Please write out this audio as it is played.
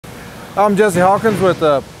I'm Jesse Hawkins with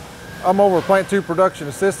I'm over Plant 2 Production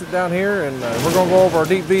Assistant down here, and we're going to go over our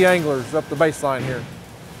deep V anglers up the baseline here.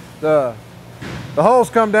 The hulls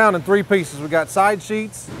come down in 3 pieces. We got side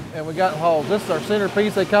sheets and we got hulls. This is our center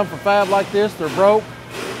piece. They come from fab like this. They're broke,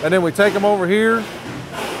 and then we take them over here.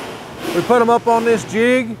 We put them up on this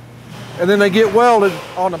jig, and then they get welded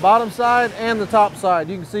on the bottom side and the top side.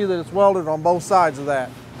 You can see that it's welded on both sides of that.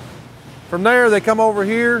 From there, they come over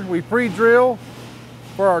here. We pre-drill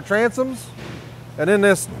for our transoms, and in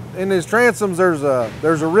these transoms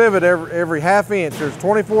there's a rivet every ½ inch. There's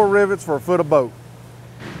 24 rivets for a foot of boat.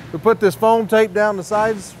 We put this foam tape down the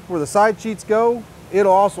sides where the side sheets go.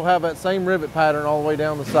 It'll also have that same rivet pattern all the way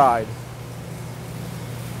down the side.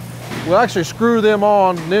 We'll actually screw them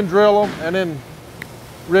on, and then drill them, and then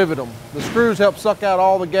rivet them. The screws help suck out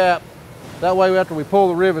all the gap. That way after we pull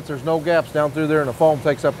the rivets, there's no gaps down through there, and the foam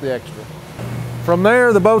takes up the extra. From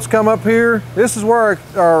there, the boats come up here. This is where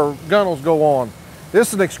our gunnels go on. This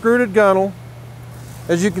is an extruded gunnel.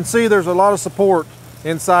 As you can see, there's a lot of support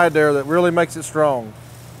inside there that really makes it strong.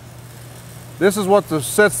 This is what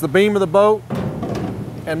sets the beam of the boat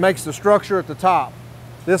and makes the structure at the top.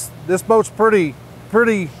 This boat's pretty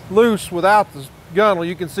loose without the gunnel.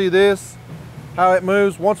 You can see this, how it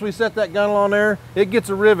moves. Once we set that gunnel on there, it gets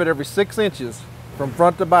a rivet every 6 inches from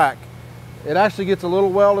front to back. It actually gets a little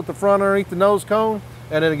weld at the front underneath the nose cone,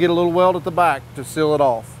 and it'll get a little weld at the back to seal it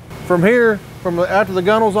off. From here, after the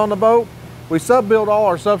gunnel's on the boat, we sub-build all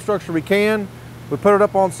our substructure we can. We put it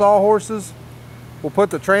up on sawhorses. We'll put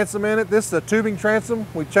the transom in it. This is a tubing transom.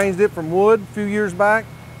 We changed it from wood a few years back.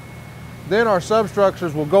 Then our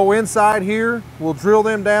substructures will go inside here. We'll drill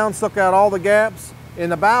them down, suck out all the gaps. In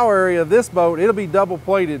the bow area of this boat, it'll be double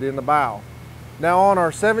plated in the bow. Now on our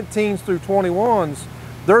 17s through 21s,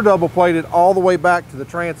 they're double plated all the way back to the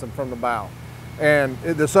transom from the bow. And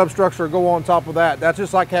the substructure will go on top of that. That's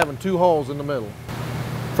just like having 2 holes in the middle.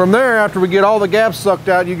 From there, after we get all the gaps sucked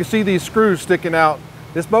out, you can see these screws sticking out.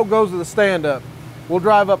 This boat goes to the stand-up. We'll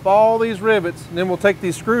drive up all these rivets, and then we'll take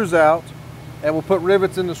these screws out, and we'll put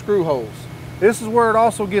rivets in the screw holes. This is where it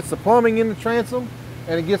also gets the plumbing in the transom,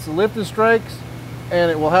 and it gets the lifting strakes,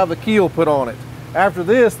 and it will have the keel put on it. After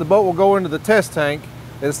this, the boat will go into the test tank.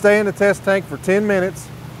 It'll stay in the test tank for 10 minutes.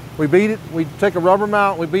 We beat it, we take a rubber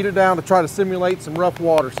mount, we beat it down to try to simulate some rough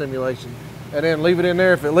water simulation. And then leave it in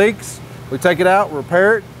there. If it leaks, we take it out,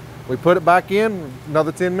 repair it, we put it back in,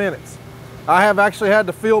 another 10 minutes. I have actually had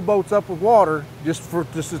to fill boats up with water just to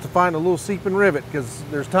find a little seeping rivet, because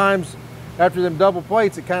there's times after them double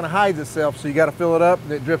plates, it kind of hides itself, so you got to fill it up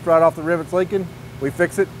and it drifts right off the rivets leaking. We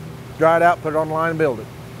fix it, dry it out, put it on the line and build it.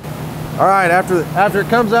 All right, after it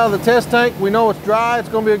comes out of the test tank, we know it's dry, it's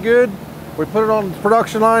gonna be good. We put it on the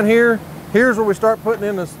production line here. Here's where we start putting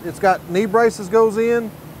in this. It's got knee braces goes in.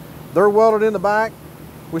 They're welded in the back.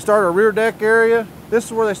 We start our rear deck area. This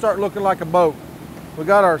is where they start looking like a boat. We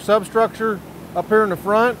got our substructure up here in the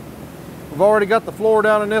front. We've already got the floor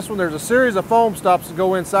down in this one. There's a series of foam stops that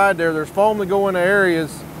go inside there. There's foam that go into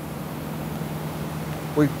areas.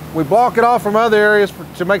 We block it off from other areas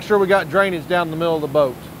to make sure we got drainage down in the middle of the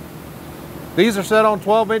boat. These are set on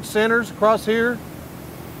 12-inch centers across here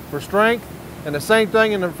for strength, and the same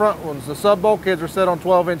thing in the front ones. The sub bulkheads are set on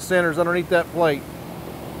 12-inch centers underneath that plate.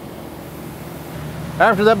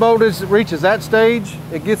 After that boat reaches that stage,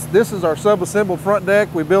 this is our sub-assembled front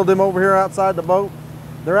deck. We build them over here outside the boat.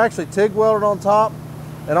 They're actually TIG welded on top,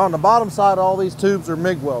 and on the bottom side all these tubes are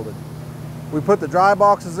MIG welded. We put the dry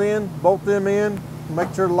boxes in, bolt them in,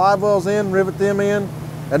 make sure the live well's in, rivet them in,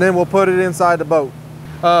 and then we'll put it inside the boat.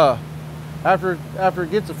 After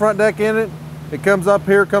it gets the front deck in it, it comes up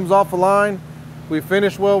here, comes off the line. We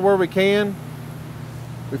finish weld where we can.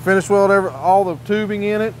 We finish weld all the tubing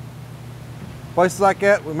in it. Places like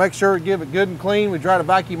that, we make sure we give it good and clean. We try to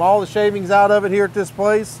vacuum all the shavings out of it here at this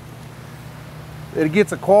place. It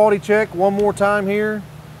gets a quality check one more time here,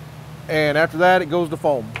 and after that it goes to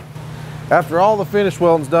foam. After all the finish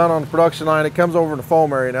welding's done on the production line, it comes over in the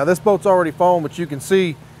foam area. Now this boat's already foamed, but you can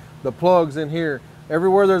see the plugs in here.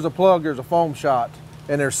 Everywhere there's a plug, there's a foam shot.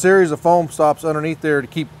 And there's a series of foam stops underneath there to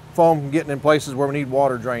keep foam from getting in places where we need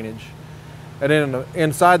water drainage. And then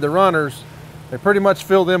inside the runners, they pretty much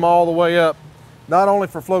fill them all the way up, not only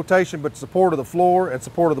for flotation, but support of the floor and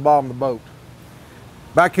support of the bottom of the boat.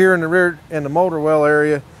 Back here in the rear, in the motor well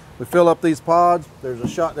area, we fill up these pods. There's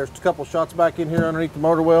a couple shots back in here underneath the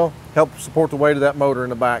motor well, help support the weight of that motor in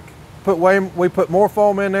the back. We put more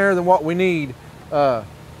foam in there than what we need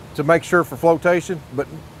to make sure for flotation,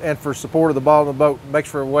 and for support of the bottom of the boat, makes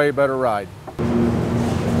for a way better ride.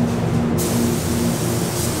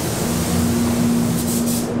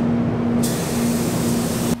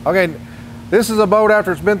 Okay, This is a boat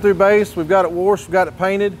after it's been through base. We've got it washed, we've got it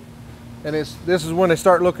painted, and this is when they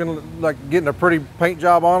start looking like getting a pretty paint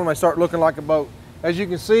job on them. They start looking like a boat. As you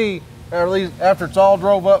can see, at least after it's all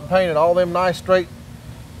drove up and painted, all them nice straight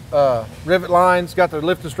rivet lines, got the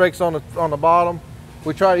lifting strakes on the bottom.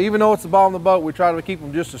 We try, even though it's the bottom of the boat, we try to keep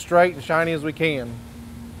them just as straight and shiny as we can.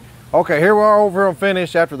 Okay, here we are over on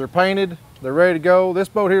finish after they're painted. They're ready to go. This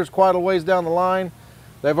boat here is quite a ways down the line.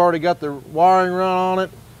 They've already got the wiring run on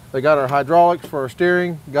it. They got our hydraulics for our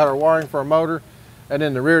steering, got our wiring for our motor, and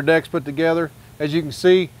then the rear deck's put together. As you can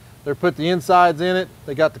see, they put the insides in it.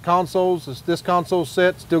 They got the consoles. This console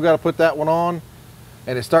set, still got to put that one on,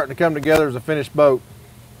 and it's starting to come together as a finished boat.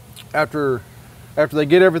 After they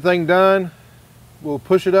get everything done, we'll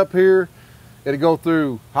push it up here. It'll go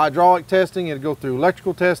through hydraulic testing, it'll go through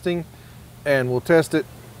electrical testing, and we'll test it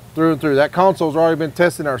through and through. That console's already been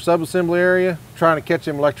tested in our sub-assembly area, trying to catch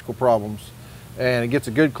them electrical problems. And it gets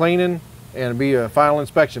a good cleaning and it'll be a final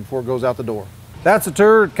inspection before it goes out the door. That's a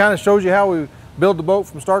tour. It kind of shows you how we build the boat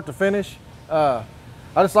from start to finish. I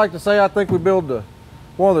just like to say I think we build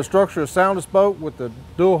one of the structure's soundest boat with the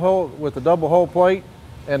double hull plate,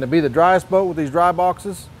 and to be the driest boat with these dry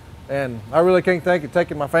boxes. And I really can't think of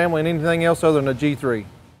taking my family in anything else other than a G3.